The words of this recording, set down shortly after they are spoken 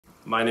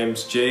My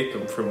name's Jake,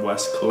 I'm from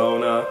West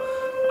Kelowna.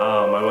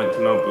 I went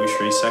to Mount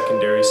Boucherie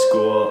Secondary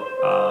School.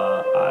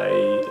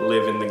 I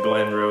live in the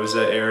Glen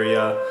Rosa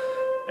area,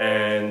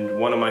 and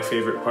one of my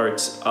favorite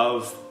parts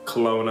of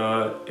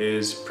Kelowna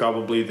is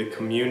probably the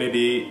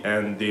community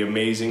and the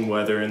amazing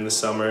weather in the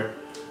summer.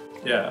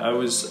 Yeah, I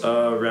was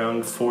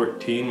around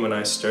 14 when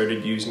I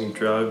started using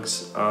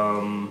drugs.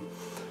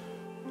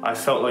 I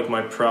feel like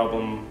my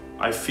problem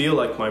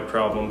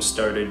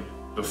started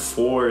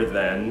before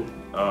then,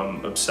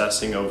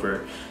 obsessing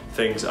over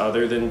things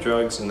other than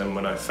drugs, and then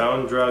when I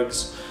found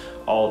drugs,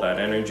 all that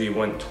energy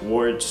went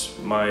towards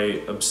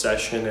my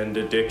obsession and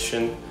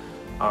addiction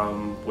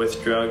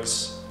with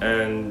drugs.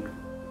 And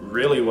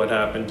really what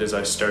happened is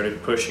I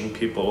started pushing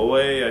people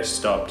away. I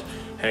stopped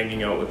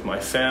hanging out with my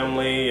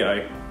family.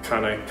 I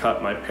kind of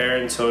cut my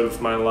parents out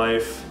of my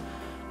life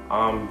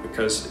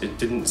because it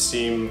didn't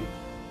seem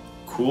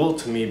cool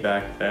to me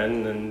back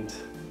then, and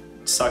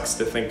it sucks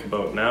to think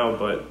about now,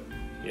 but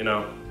you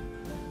know,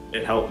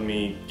 it helped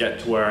me get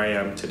to where I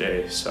am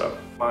today. So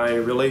my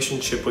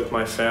relationship with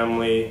my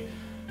family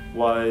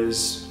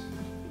was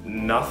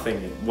nothing.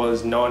 It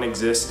was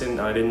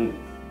non-existent. I didn't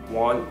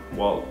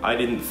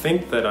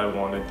think that I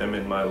wanted them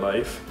in my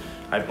life.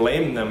 I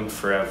blamed them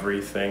for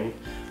everything.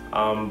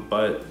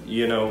 But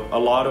you know, a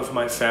lot of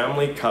my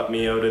family cut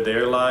me out of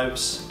their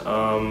lives.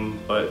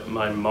 But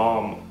my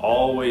mom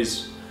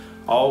always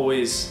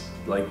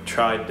like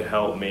tried to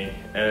help me,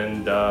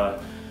 and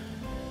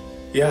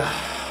yeah,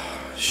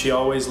 she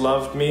always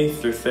loved me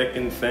through thick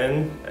and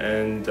thin,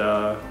 and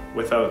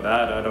without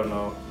that, I don't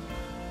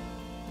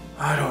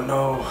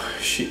know.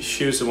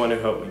 She was the one who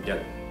helped me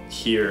get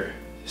here.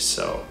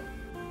 So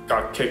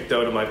got kicked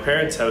out of my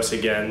parents' house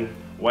again,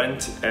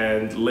 went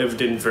and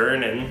lived in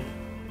Vernon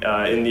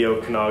in the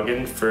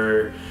Okanagan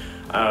for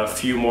a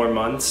few more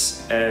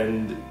months,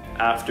 and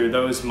after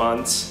those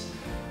months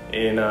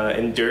in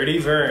dirty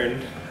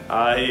Vern,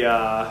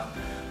 I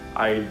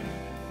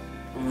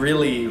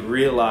really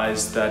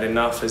realized that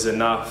enough is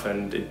enough,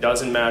 and it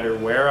doesn't matter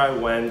where I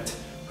went,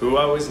 who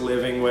I was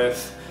living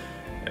with.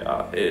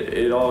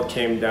 It all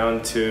came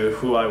down to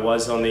who I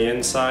was on the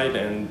inside,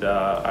 and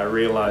I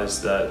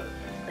realized that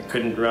I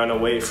couldn't run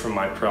away from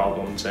my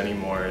problems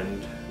anymore.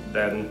 And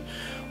then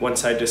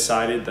once I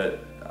decided that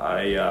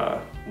I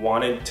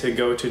wanted to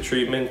go to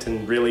treatment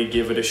and really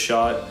give it a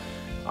shot,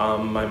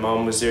 my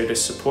mom was there to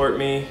support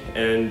me,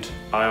 and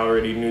I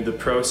already knew the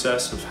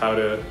process of how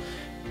to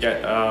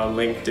get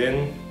linked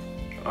in.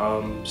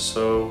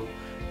 So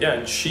yeah,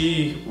 and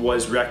she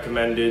was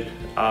recommended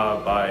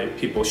by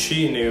people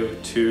she knew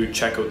to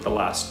check out The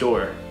Last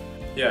Door.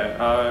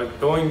 Yeah,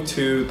 going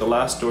to the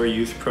Last Door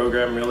youth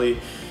program really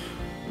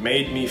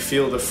made me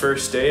feel, the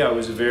first day I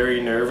was very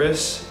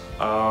nervous.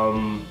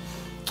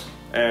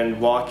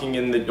 And walking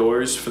in the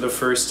doors for the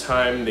first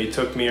time, they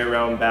took me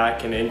around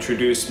back and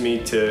introduced me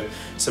to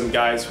some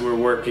guys who were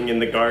working in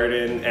the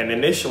garden. And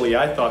initially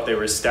I thought they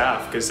were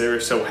staff because they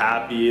were so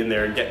happy and they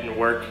were getting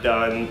work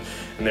done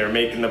and they were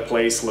making the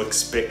place look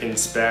spick and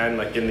span.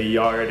 Like in the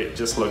yard, it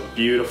just looked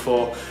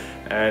beautiful.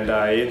 And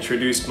I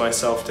introduced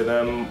myself to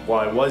them.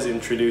 Well, I was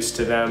introduced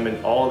to them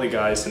and all the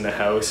guys in the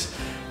house.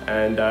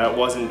 And it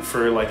wasn't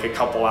for like a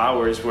couple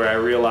hours where I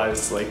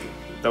realized like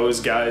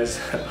those guys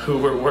who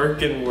were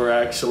working were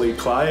actually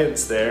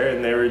clients there,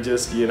 and they were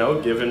just, you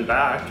know, giving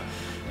back.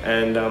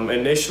 And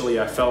initially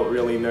I felt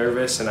really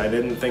nervous and I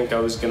didn't think I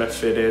was gonna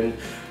fit in,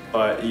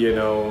 but you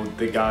know,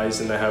 the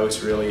guys in the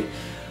house really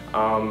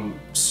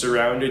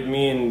surrounded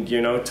me and,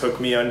 you know,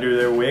 took me under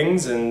their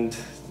wings, and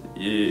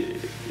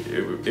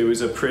it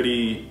was a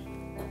pretty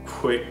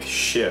quick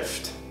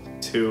shift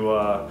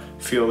to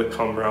feel the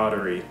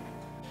camaraderie.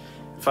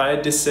 If I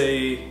had to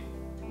say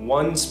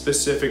one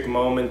specific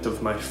moment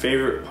of my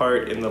favorite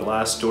part in the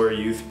Last Door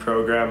youth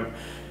program,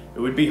 it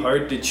would be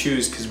hard to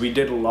choose because we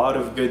did a lot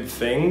of good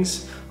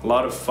things, a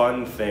lot of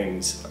fun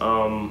things.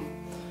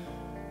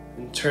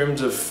 In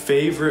terms of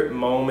favorite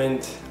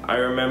moment, I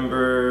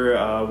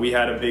remember we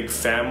had a big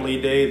family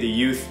day. The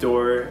youth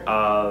door,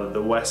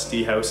 the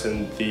Westie house,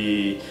 and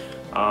the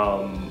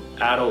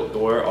adult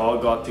door all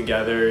got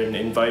together and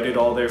invited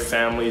all their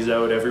families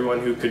out. Everyone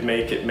who could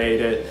make it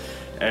made it.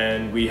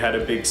 And we had a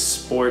big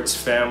sports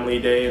family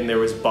day, and there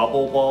was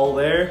bubble ball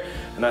there.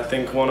 And I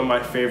think one of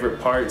my favorite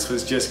parts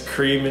was just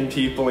creaming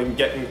people and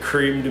getting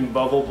creamed in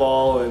bubble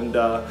ball, and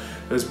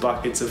it was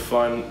buckets of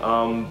fun.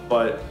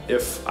 But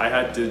if I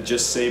had to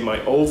just say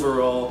my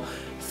overall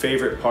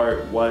favorite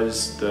part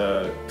was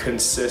the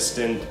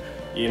consistent,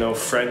 you know,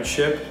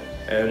 friendship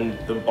and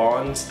the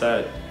bonds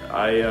that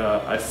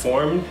I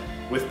formed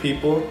with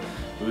people.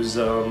 It was,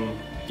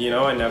 you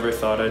know, I never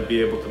thought I'd be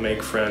able to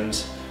make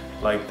friends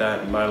like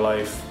that in my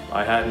life.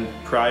 I hadn't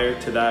prior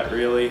to that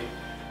really,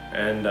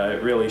 and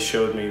it really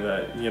showed me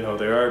that, you know,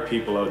 there are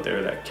people out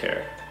there that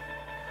care.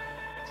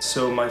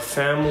 So my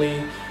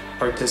family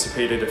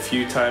participated a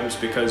few times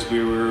because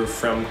we were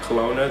from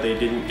Kelowna. They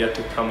didn't get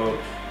to come out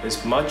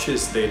as much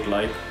as they'd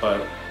like,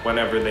 but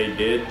whenever they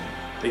did,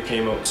 they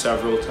came out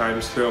several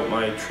times throughout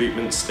my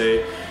treatment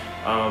stay.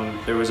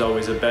 There was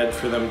always a bed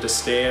for them to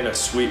stay in, a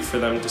suite for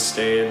them to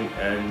stay in,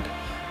 and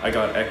I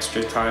got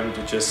extra time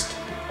to just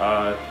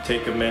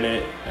take a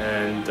minute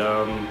and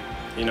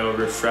you know,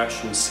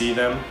 refresh and see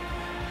them.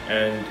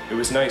 And it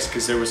was nice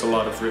because there was a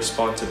lot of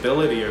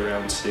responsibility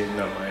around seeing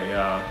them.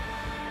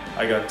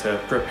 I got to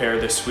prepare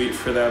the suite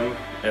for them,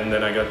 and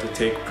then I got to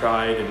take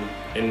pride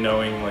in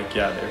knowing, like,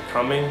 yeah, they're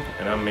coming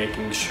and I'm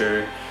making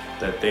sure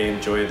that they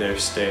enjoy their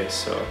stay.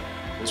 So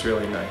it was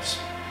really nice.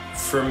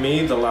 For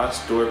me, the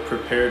last door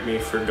prepared me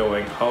for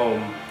going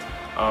home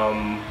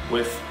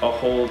with a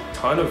whole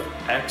ton of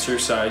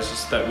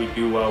exercises that we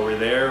do while we're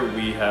there.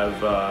 We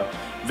have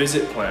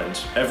visit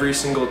plans. Every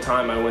single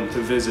time I went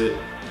to visit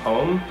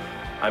home,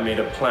 I made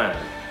a plan.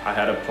 I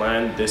had a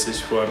plan. This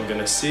is who I'm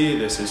gonna see.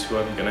 This is who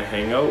I'm gonna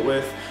hang out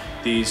with.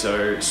 These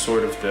are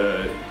sort of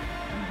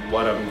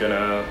what I'm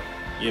gonna,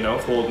 you know,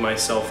 hold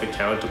myself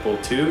accountable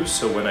to.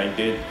 So when I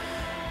did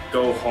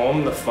go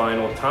home the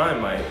final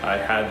time, I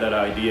had that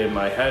idea in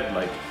my head,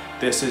 like,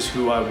 this is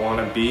who I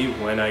want to be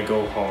when I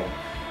go home.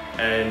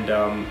 And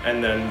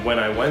then when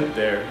I went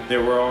there,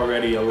 there were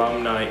already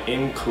alumni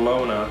in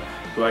Kelowna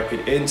who I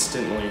could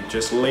instantly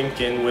just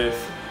link in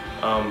with,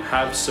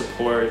 have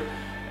support,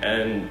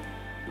 and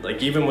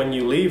like, even when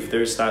you leave,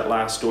 there's that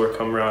last door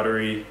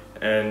camaraderie,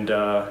 and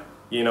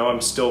you know,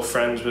 I'm still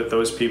friends with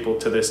those people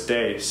to this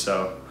day,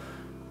 so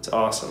it's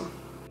awesome.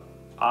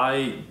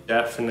 I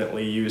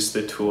definitely use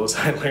the tools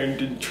I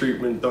learned in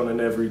treatment on an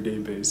everyday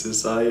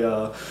basis.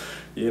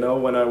 You know,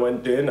 when I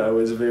went in, I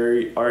was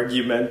very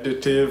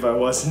argumentative. I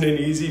wasn't an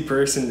easy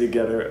person to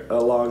get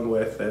along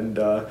with, and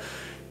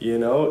you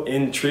know,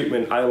 in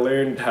treatment, I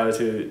learned how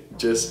to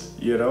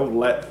just, you know,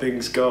 let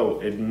things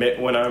go, admit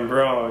when I'm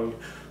wrong.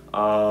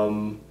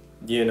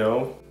 You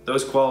know,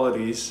 those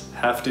qualities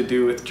have to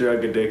do with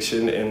drug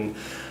addiction in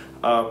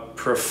a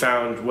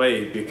profound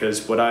way,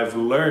 because what I've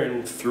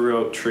learned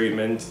throughout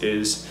treatment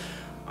is,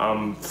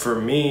 for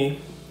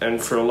me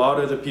and for a lot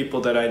of the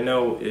people that I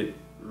know, it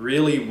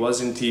really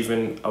wasn't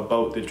even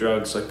about the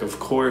drugs. Like, of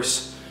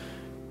course,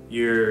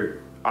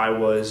 I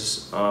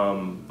was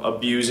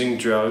abusing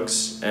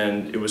drugs,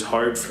 and it was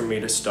hard for me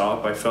to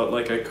stop. I felt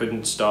like I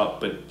couldn't stop,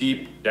 but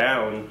deep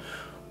down,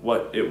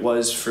 what it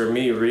was for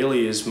me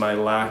really is my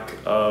lack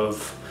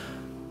of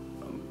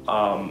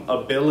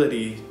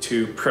ability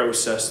to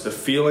process the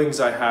feelings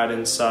I had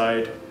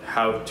inside,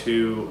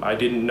 I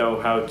didn't know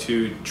how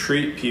to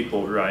treat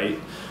people right.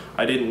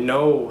 I didn't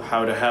know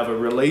how to have a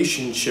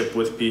relationship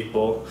with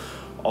people.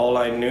 All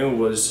I knew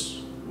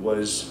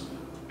was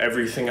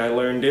everything I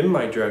learned in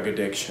my drug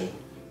addiction.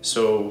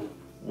 So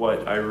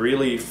what I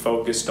really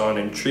focused on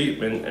in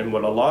treatment, and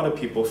what a lot of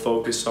people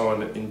focus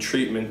on in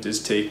treatment,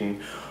 is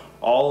taking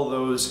all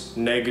those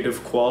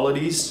negative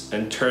qualities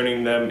and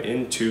turning them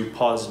into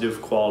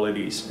positive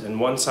qualities. And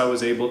once I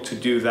was able to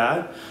do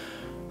that,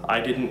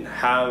 I didn't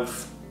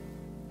have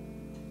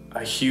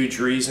a huge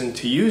reason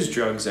to use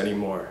drugs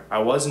anymore. I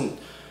wasn't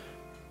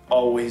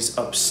always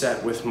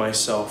upset with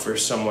myself or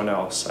someone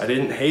else. I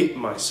didn't hate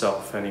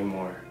myself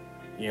anymore.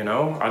 You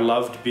know, I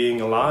loved being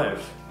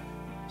alive.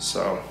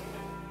 So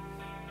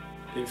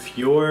if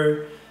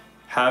you're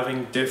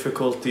having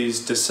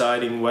difficulties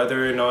deciding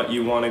whether or not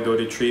you want to go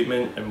to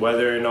treatment and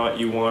whether or not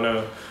you want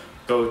to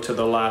go to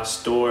the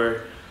last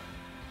door,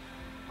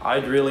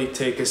 I'd really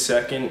take a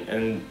second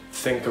and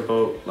think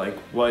about, like,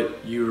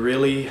 what you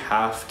really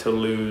have to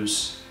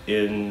lose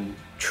in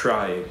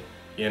trying.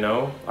 You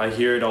know, I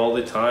hear it all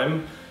the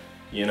time,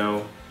 you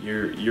know,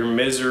 your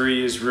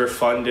misery is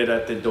refunded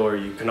at the door.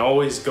 You can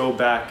always go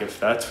back if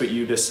that's what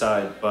you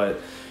decide. But,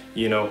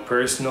 you know,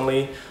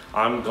 personally,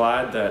 I'm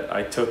glad that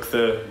I took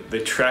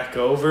the trek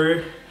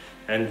over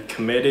and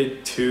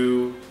committed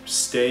to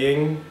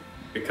staying,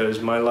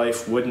 because my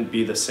life wouldn't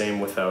be the same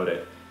without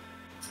it.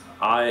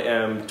 I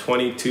am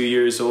 22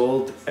 years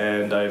old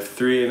and I have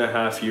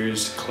 3.5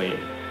 years clean.